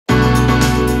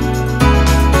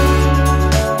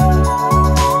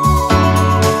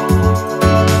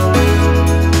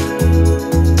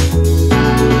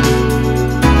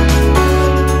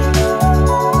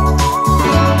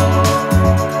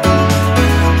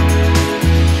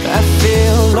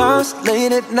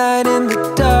wait at night in the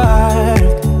dark.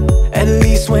 At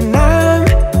least when I'm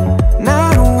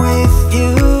not with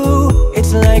you,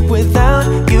 it's like without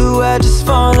you I just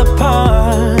fall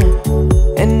apart.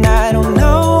 And I don't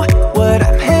know what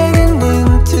I'm heading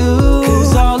into,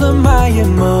 'cause all of my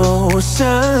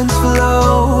emotions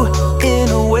flow in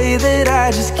a way that I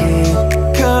just can't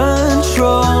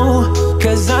control.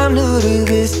 'Cause I'm new to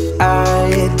this,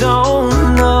 I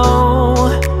don't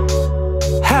know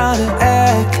how to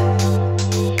act,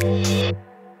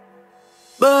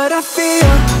 but I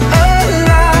feel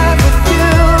alive with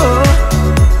you.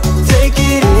 Take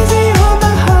it easy on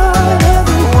my heart,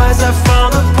 otherwise I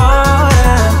fall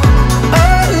apart.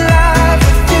 I'm alive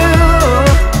with you.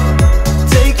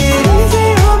 Take it easy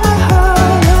on my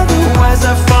heart, otherwise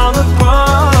I fall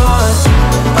apart.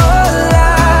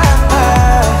 Alive,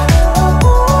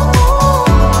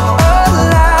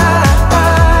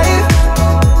 alive,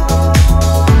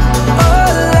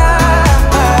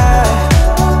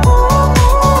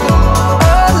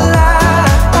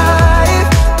 alive.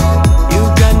 You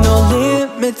got no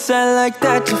limits, I like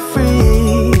that you're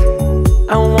free.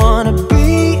 I wanna be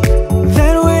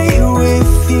that way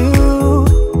with you.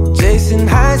 Chasing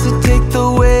highs to take the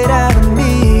weight out of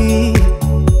me.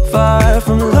 Far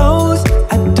from lows,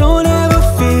 I don't ever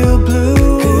feel blue.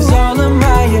 'Cause all of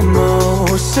my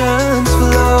emotions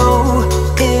flow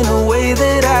in a way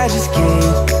that I just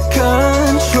can't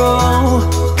control.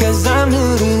 'Cause I'm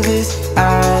new to this, I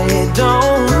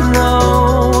don't know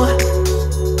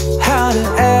how to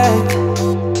act,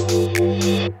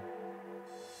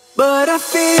 but I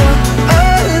feel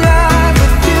alive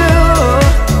with you.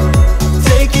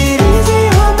 Take it easy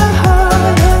on my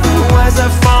heart, otherwise I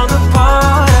fall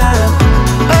apart.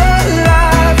 I'm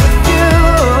alive with you.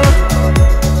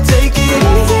 Take it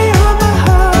easy on my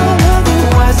heart,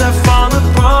 otherwise I fall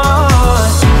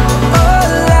apart.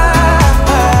 Alive, alive,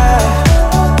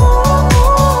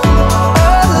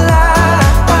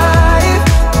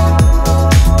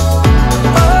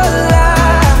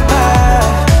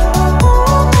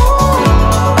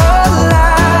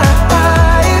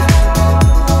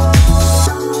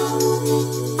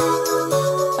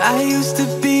 I used to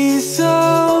be so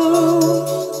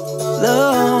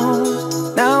low,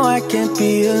 now I can't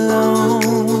be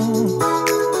alone.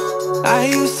 I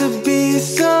used to be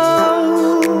so,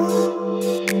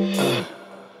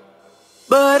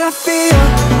 but I feel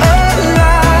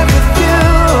alive with you.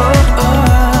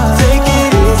 Take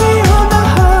it easy on my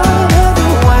heart,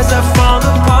 otherwise I fall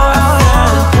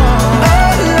apart.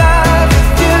 Alive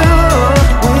with you.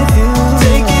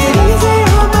 Take it easy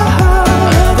on my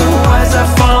heart, otherwise I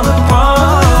fall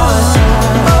apart.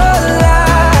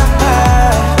 Alive,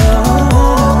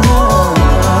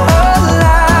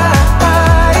 alive, I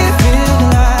feel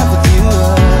alive with you.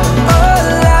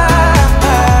 Alive,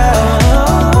 alive,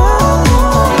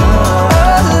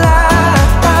 alive.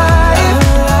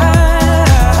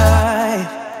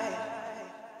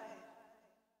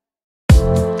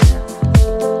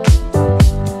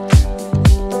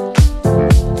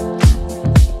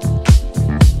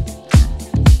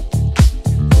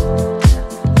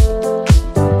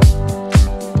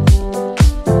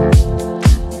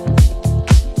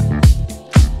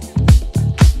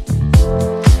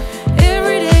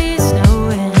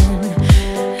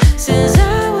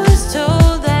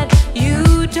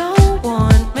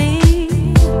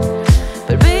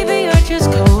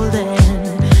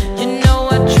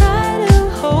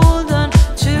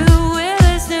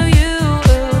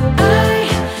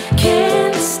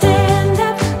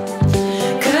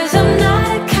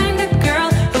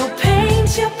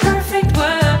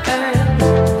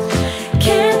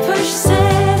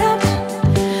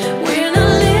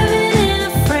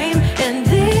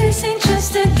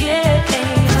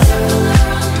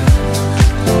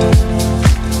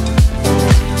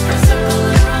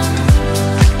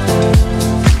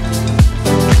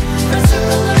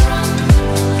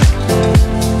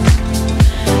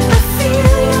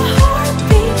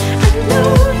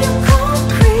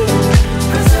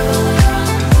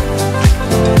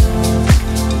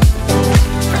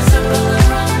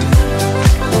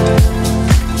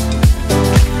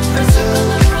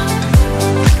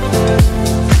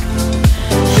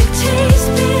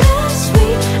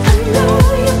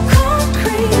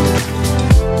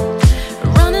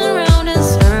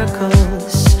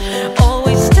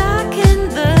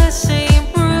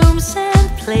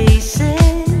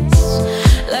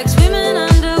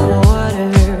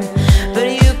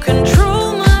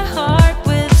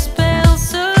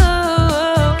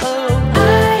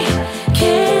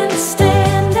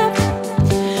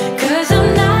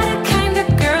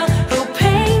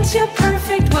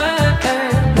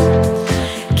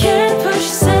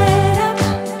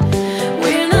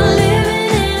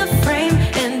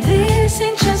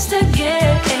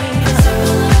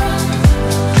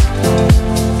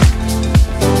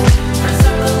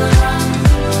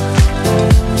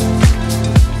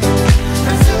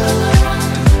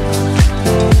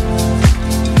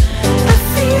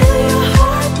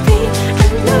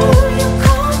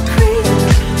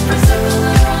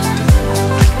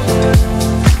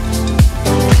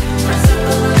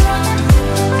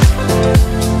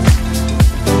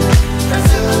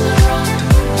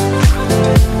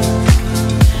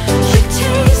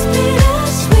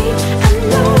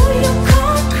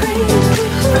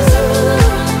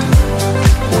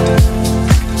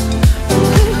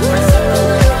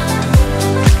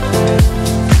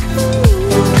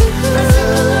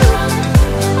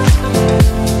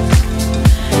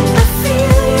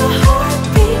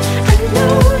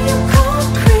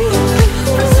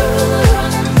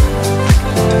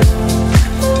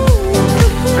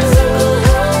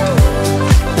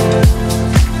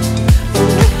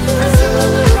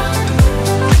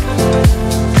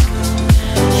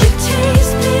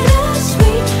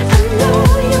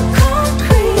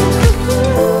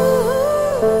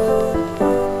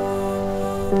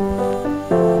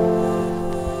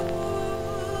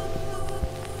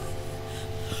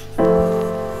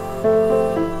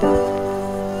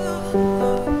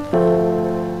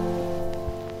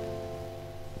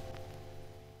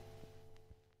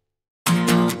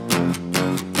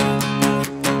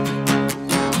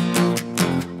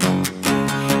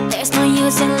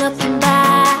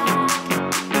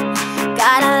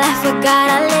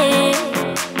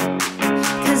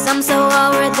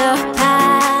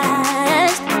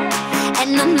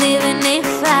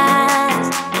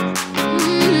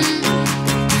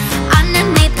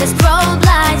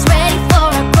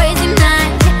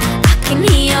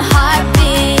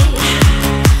 heartbeat,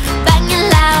 banging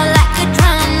loud like a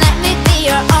drum. Let me be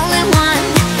your only one.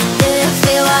 Do you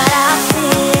feel what I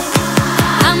feel?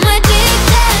 I'm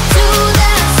addicted to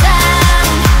the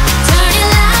sound. Turn it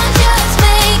loud, just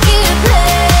make it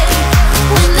play.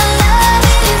 When the love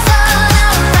is all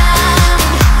around,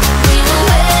 dream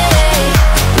away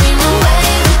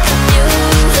with the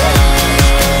music.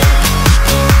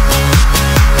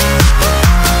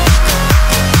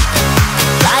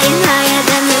 Flying higher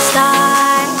than the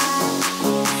stars,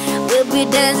 we'll be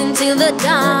dancing till the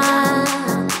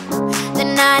dawn. The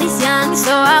night is young,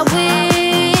 so are we.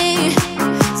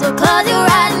 So close your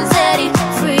eyes and set it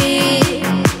free.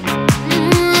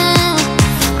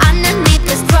 Underneath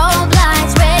the strobe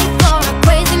lights, ready for a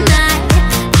crazy night.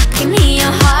 I can hear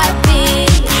your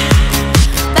heartbeat,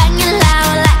 banging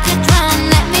loud like a drum.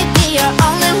 Let me be your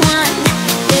only one.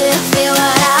 Do you feel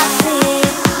what I feel?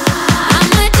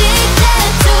 I'm addicted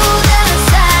to the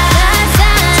sound.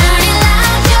 Turn it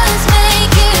loud, just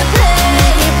make it play.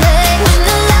 When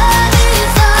the love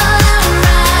is all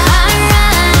around,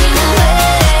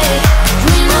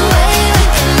 dream away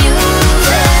with the music.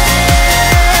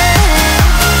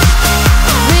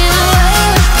 Dream away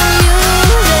with the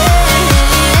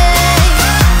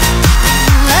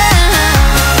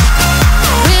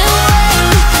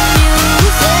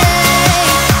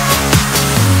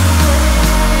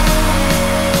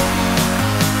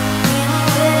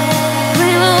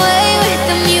Dream away with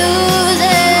the music.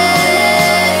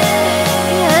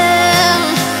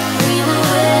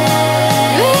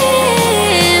 Dream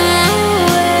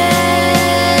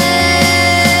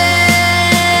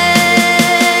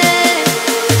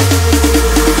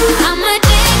I'm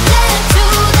addicted to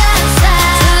the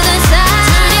sound.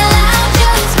 Turn it loud,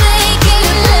 just make it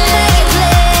play.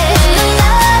 When the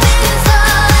love is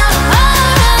all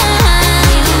around,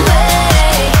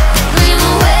 dream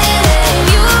away with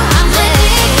you. I'm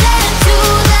addicted to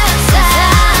the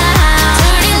sound.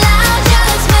 Turn it loud,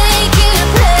 just make it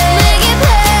play.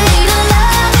 When the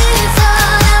love is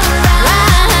all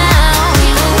around,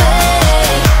 dream away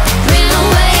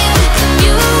with the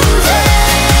music.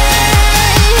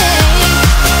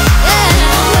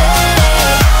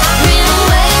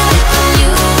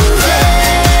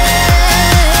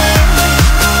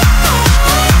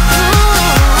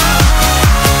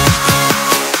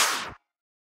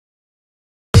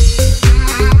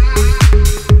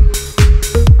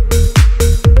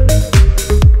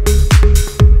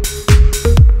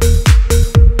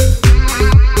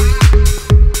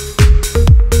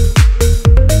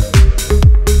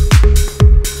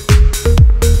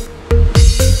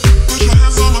 Put your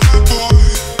hands on my back, boy.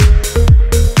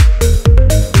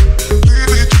 Lead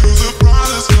me to the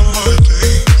brightest of my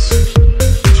days.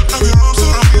 Wrap your arms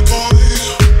around me, boy.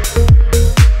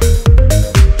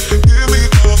 Give me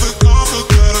all the comfort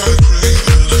that I crave.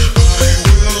 I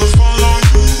will follow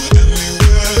you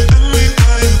anywhere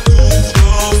you go.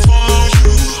 I'll follow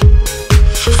you.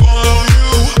 Follow you.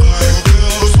 I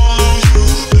will follow you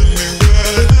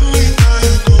anywhere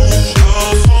you go.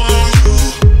 I'll follow you.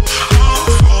 I'll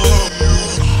follow you.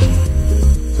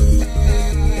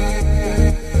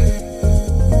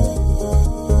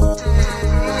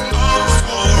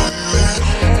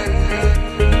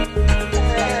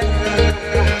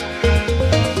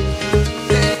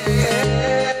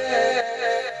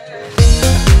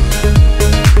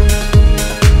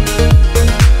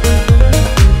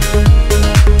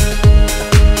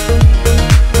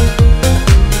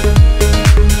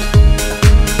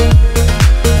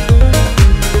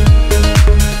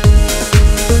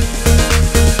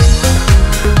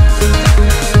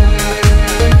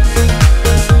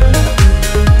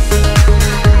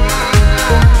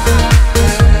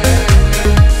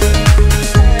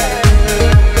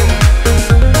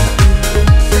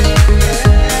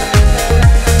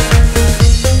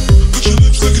 Put your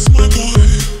lips like it's my boy.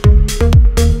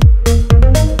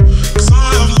 'Cause I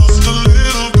have lost a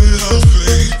little bit of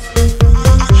faith.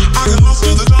 I get lost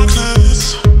in the darkness.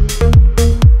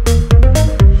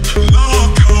 Now I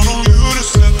count on you to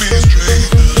set me straight.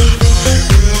 I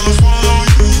will follow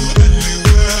you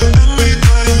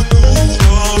anywhere you go.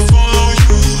 I'll follow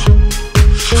you.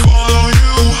 Follow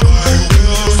you. I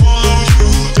will follow you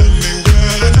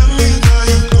anywhere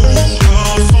you go.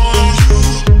 I'll follow you.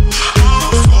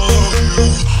 I'll follow you.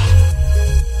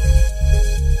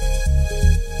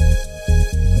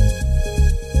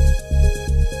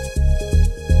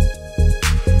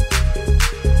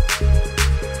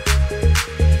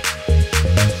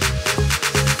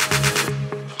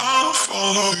 I'll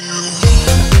follow you.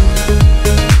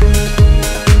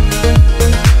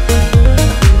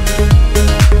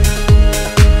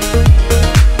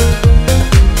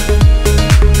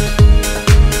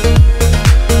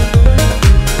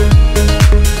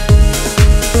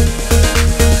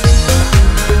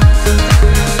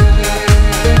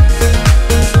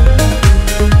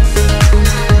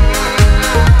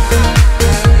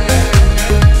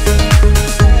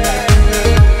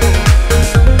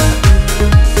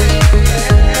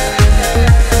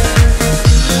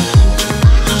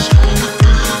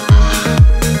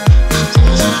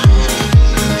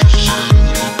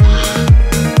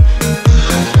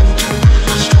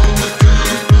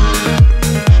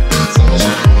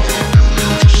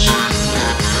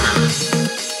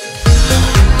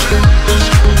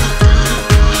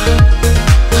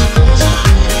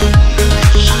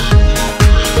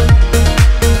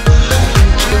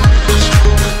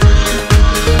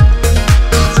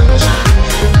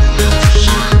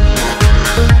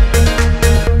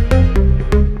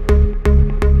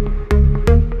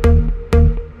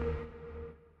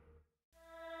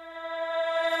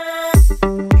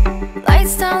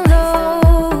 Lights down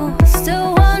low,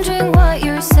 still wondering what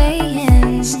you're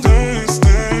saying. Stay,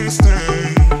 stay,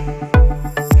 stay.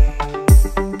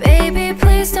 Baby,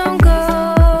 please don't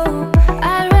go.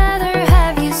 I'd rather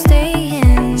have you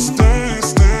staying. Stay,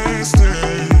 stay,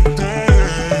 stay,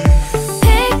 stay.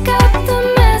 Pick up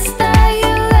the mess that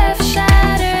you left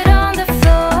shattered on the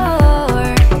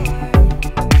floor.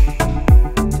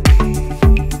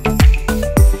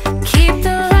 Keep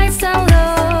the lights down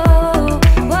low.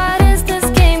 What is this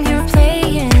game you're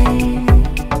playing?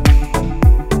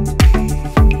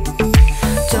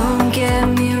 Don't get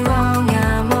me wrong,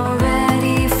 I'm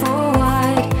already for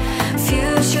what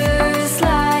future is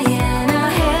lying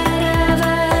ahead of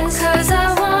us. 'Cause I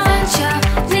want ya,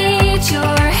 need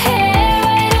your hair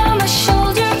right on my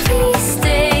shoulder. Please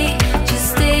stay, just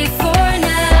stay for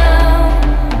now.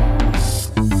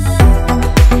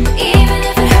 Even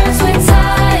if it hurts with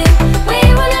time, we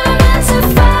were never meant to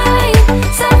fight.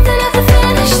 Something at the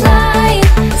finish line.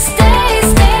 Stay,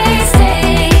 stay,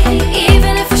 stay.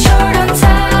 Even if we're short on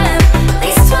time, at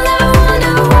least we'll never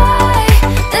wonder why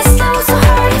this love was so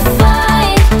hard to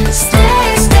find. Stay,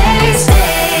 stay,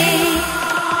 stay.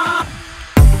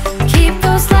 Keep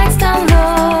those lights down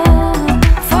low.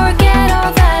 Forget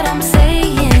all that I'm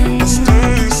saying.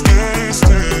 Stay, stay,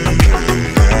 stay,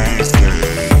 stay.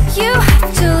 You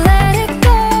have to let it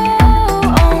go.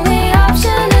 Only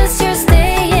option is you're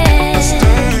staying.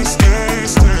 Stay, stay,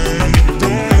 stay,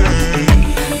 stay.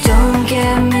 Don't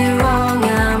get me wrong,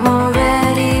 I'm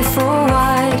already for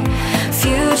what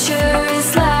future is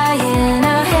lying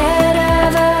ahead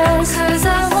of us. 'Cause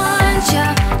I want ya,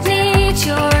 need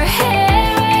your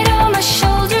hair right on my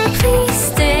shoulder. Please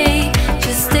stay,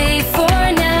 just stay for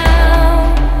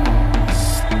now.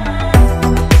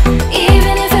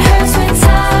 Even if it hurts with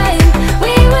time,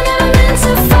 we were never meant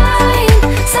to fight.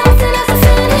 Something at the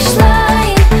finish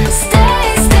line. Stay,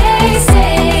 stay,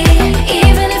 stay.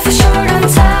 Even if we're short on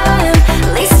time,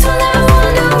 at least we'll never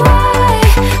wonder why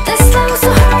this love was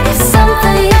so hard. If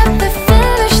something at the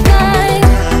finish line.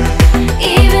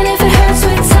 Even if it hurts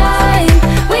with time,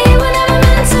 we were never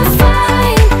meant to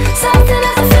fight. Something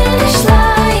at the finish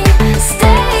line.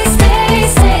 Stay, stay,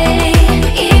 stay.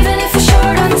 Even if we're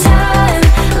short on time,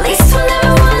 at least we'll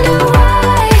never wonder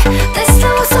why this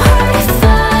love was so hard to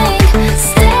find.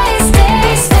 Stay, stay,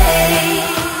 stay.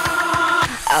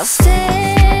 I'll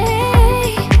stay.